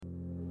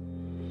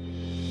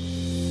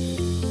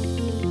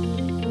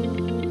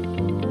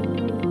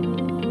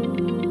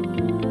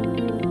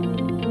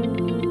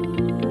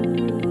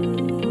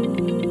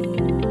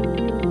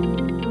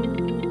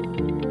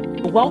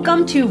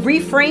Welcome to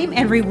Reframe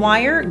and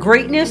Rewire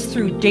Greatness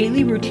Through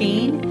Daily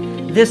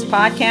Routine. This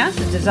podcast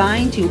is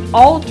designed to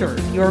alter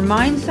your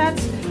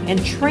mindsets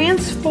and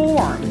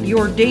transform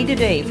your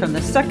day-to-day from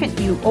the second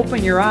you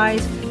open your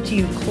eyes to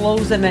you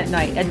close them at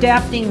night,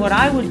 adapting what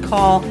I would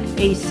call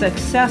a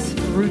success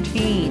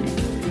routine.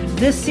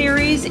 This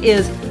series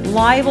is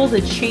liable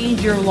to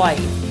change your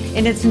life,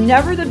 and it's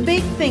never the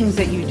big things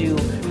that you do,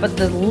 but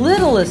the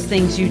littlest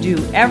things you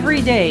do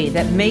every day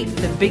that make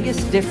the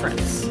biggest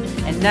difference.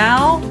 And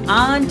now,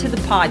 on to the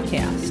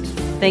podcast.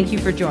 Thank you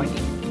for joining.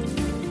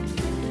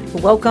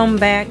 Welcome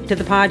back to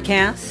the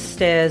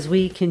podcast as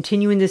we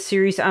continue in this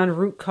series on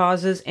root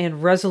causes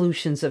and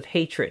resolutions of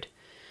hatred.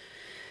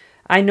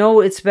 I know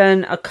it's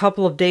been a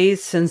couple of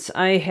days since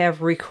I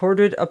have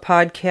recorded a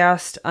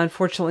podcast.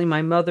 Unfortunately,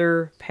 my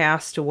mother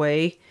passed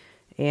away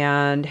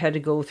and had to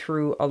go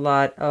through a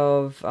lot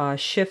of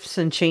shifts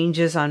and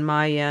changes on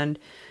my end.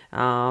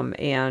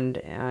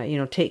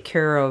 Take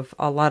care of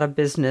a lot of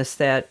business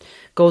that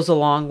goes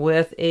along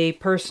with a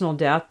personal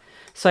death.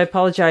 So I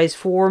apologize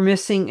for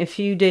missing a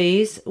few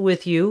days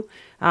with you.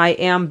 I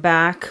am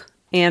back,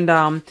 and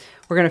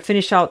we're going to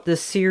finish out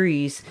this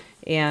series.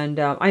 And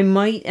I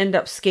might end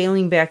up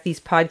scaling back these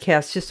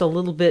podcasts just a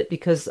little bit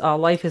because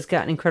life has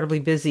gotten incredibly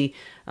busy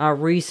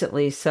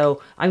recently.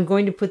 So I'm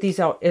going to put these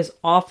out as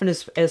often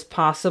as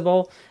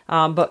possible.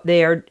 But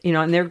they are,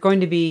 and they're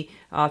going to be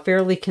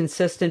fairly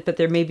consistent, but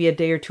there may be a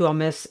day or two I'll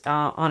miss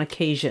on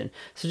occasion.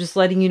 So just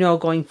letting you know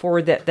going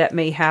forward that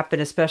may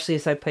happen, especially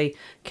as I play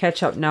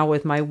catch up now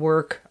with my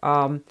work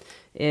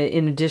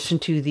in addition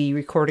to the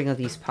recording of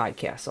these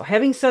podcasts. So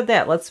having said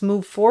that, let's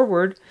move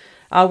forward.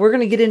 We're going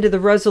to get into the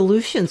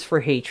resolutions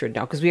for hatred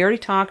now, because we already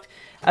talked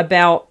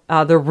about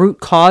the root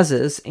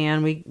causes,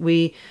 and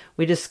we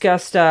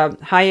discussed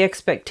high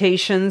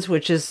expectations,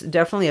 which is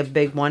definitely a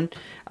big one.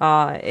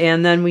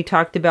 And then we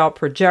talked about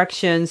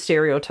projection,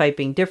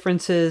 stereotyping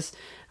differences.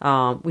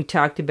 We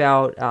talked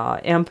about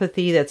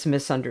empathy that's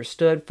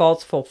misunderstood,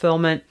 false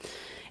fulfillment.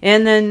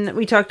 And then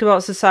we talked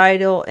about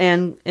societal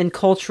and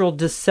cultural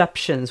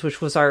deceptions, which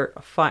was our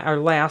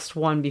last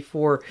one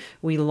before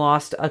we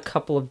lost a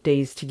couple of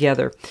days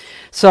together.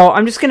 So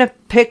I'm just going to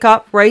pick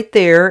up right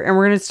there, and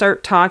we're going to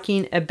start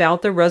talking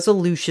about the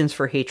resolutions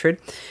for hatred.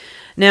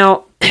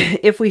 Now,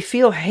 if we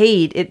feel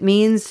hate, it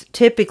means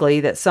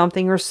typically that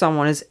something or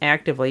someone is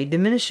actively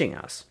diminishing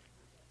us.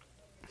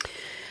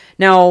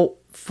 Now,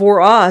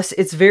 for us,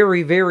 it's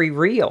very, very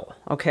real,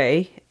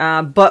 okay?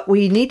 But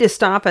we need to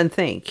stop and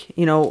think.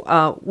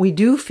 We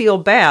do feel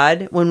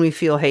bad when we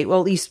feel hate. Well,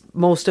 at least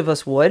most of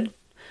us would.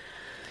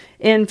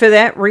 And for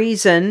that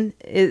reason,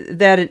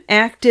 that an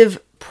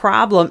active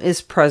problem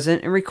is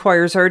present and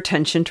requires our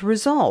attention to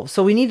resolve.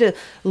 So we need to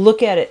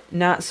look at it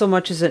not so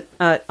much as an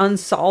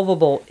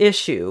unsolvable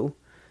issue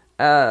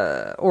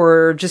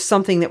or just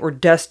something that we're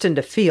destined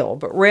to feel,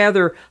 but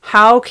rather,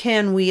 how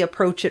can we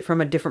approach it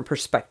from a different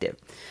perspective?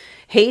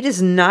 Hate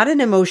is not an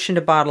emotion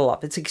to bottle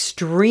up. It's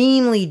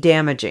extremely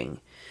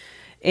damaging.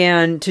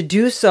 And to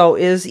do so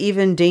is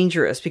even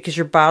dangerous because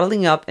you're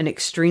bottling up an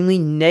extremely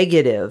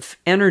negative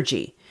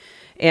energy.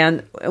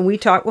 And we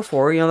talked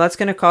before, that's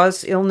going to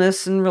cause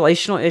illness and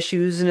relational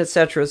issues and et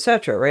cetera,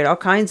 right? All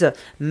kinds of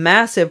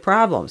massive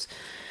problems.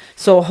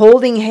 So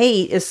holding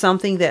hate is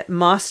something that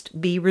must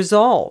be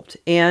resolved,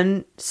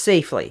 and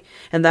safely.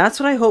 And that's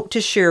what I hope to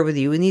share with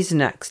you in these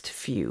next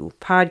few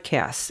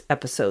podcast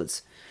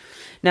episodes.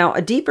 Now,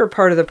 a deeper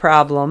part of the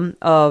problem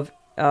of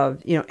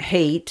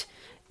hate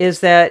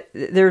is that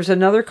there's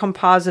another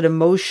composite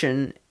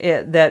emotion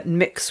that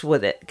mix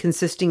with it,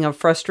 consisting of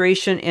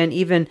frustration and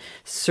even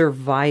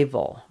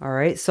survival. All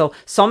right. So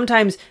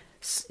sometimes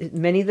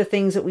many of the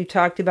things that we've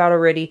talked about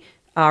already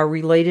are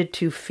related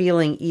to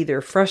feeling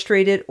either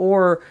frustrated,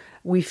 or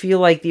we feel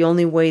like the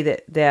only way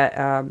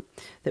that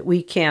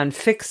we can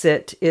fix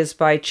it is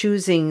by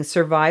choosing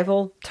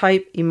survival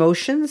type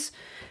emotions,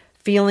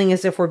 feeling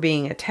as if we're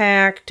being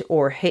attacked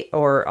or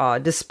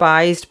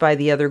despised by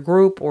the other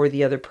group or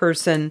the other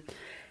person.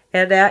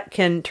 And that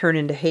can turn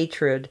into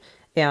hatred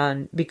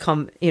and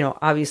become,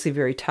 obviously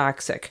very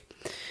toxic.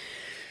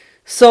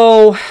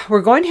 So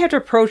we're going to have to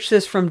approach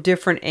this from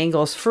different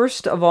angles.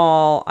 First of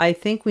all, I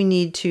think we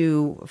need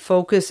to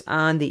focus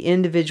on the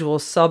individual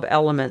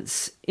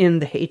sub-elements in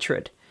the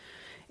hatred.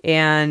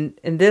 And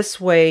in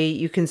this way,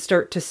 you can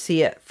start to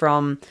see it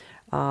from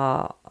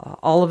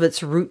all of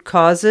its root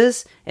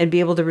causes and be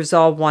able to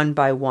resolve one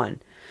by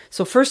one.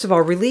 So first of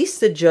all, release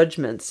the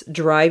judgments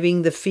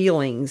driving the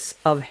feelings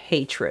of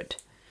hatred.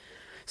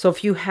 So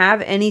if you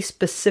have any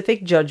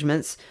specific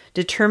judgments,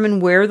 determine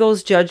where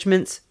those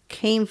judgments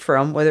came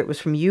from, whether it was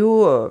from you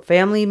or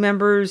family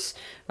members,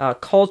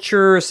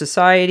 culture,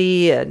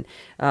 society, and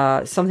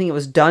something that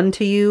was done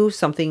to you,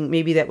 something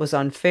maybe that was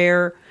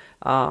unfair,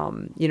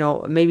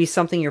 maybe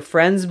something your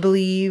friends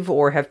believe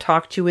or have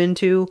talked you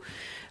into.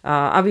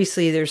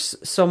 Obviously, there's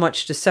so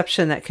much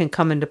deception that can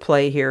come into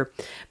play here,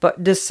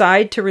 but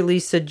decide to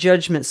release the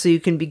judgment so you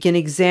can begin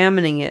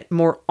examining it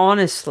more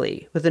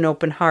honestly with an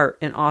open heart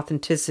and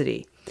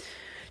authenticity.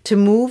 To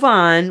move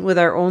on with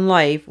our own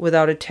life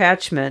without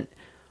attachment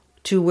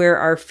to where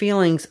our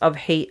feelings of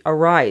hate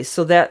arise.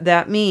 So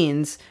that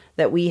means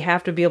that we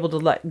have to be able to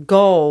let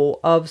go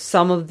of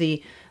some of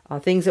the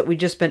things that we've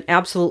just been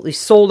absolutely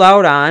sold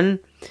out on,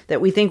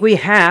 that we think we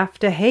have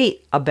to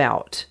hate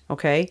about,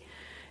 okay?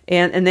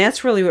 And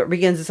that's really what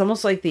begins. It's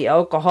almost like the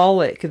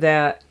alcoholic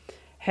that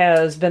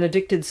has been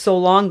addicted so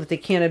long that they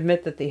can't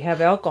admit that they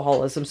have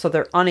alcoholism, so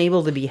they're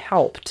unable to be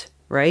helped,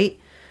 right?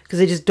 Because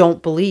they just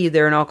don't believe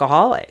they're an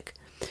alcoholic.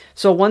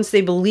 So once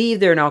they believe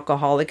they're an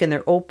alcoholic and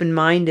they're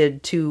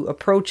open-minded to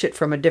approach it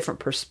from a different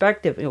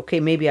perspective, okay,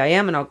 maybe I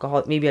am an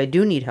alcoholic, maybe I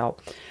do need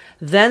help,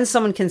 then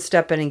someone can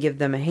step in and give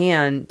them a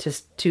hand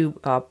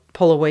to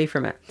pull away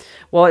from it.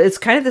 Well, it's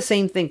kind of the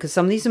same thing, because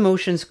some of these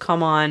emotions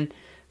come on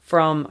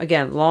from,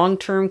 again,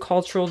 long-term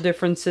cultural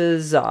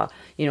differences.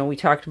 We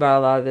talked about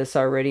a lot of this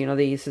already.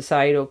 The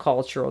societal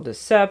cultural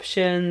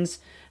deceptions,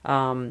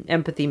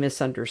 empathy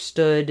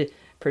misunderstood,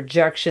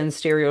 projection,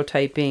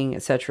 stereotyping,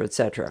 etc.,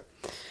 etc.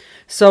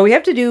 So we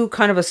have to do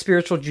kind of a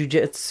spiritual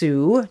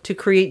jujitsu to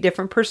create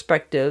different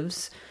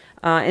perspectives.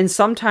 And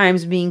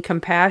sometimes being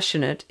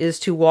compassionate is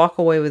to walk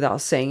away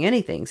without saying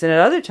anything. And at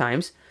other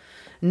times,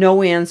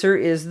 no answer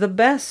is the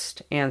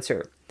best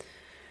answer.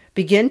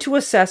 Begin to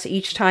assess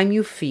each time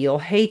you feel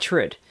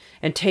hatred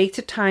and take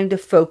the time to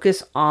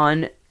focus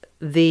on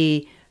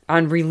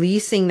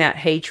releasing that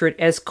hatred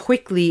as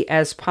quickly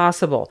as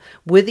possible.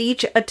 With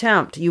each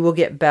attempt, you will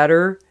get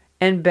better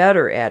and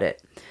better at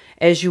it.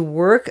 As you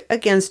work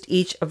against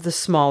each of the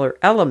smaller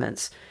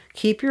elements,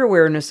 keep your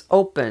awareness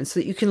open so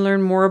that you can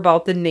learn more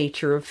about the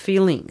nature of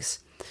feelings.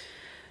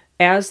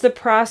 As the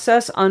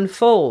process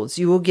unfolds,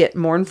 you will get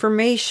more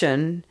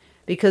information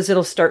because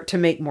it'll start to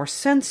make more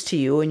sense to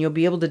you and you'll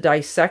be able to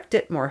dissect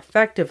it more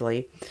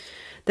effectively.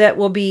 That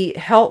will be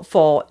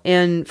helpful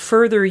in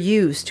further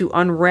use to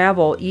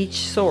unravel each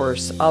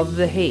source of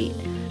the hate.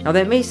 Now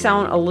that may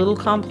sound a little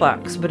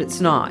complex, but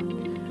it's not.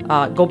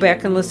 Go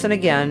back and listen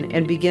again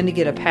and begin to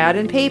get a pad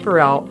and paper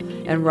out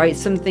and write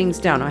some things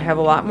down. I have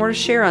a lot more to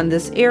share on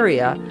this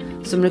area,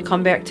 so I'm going to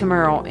come back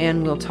tomorrow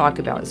and we'll talk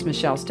about it. It's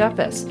Michelle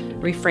Steffes,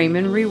 Reframe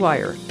and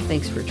Rewire.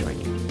 Thanks for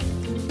joining.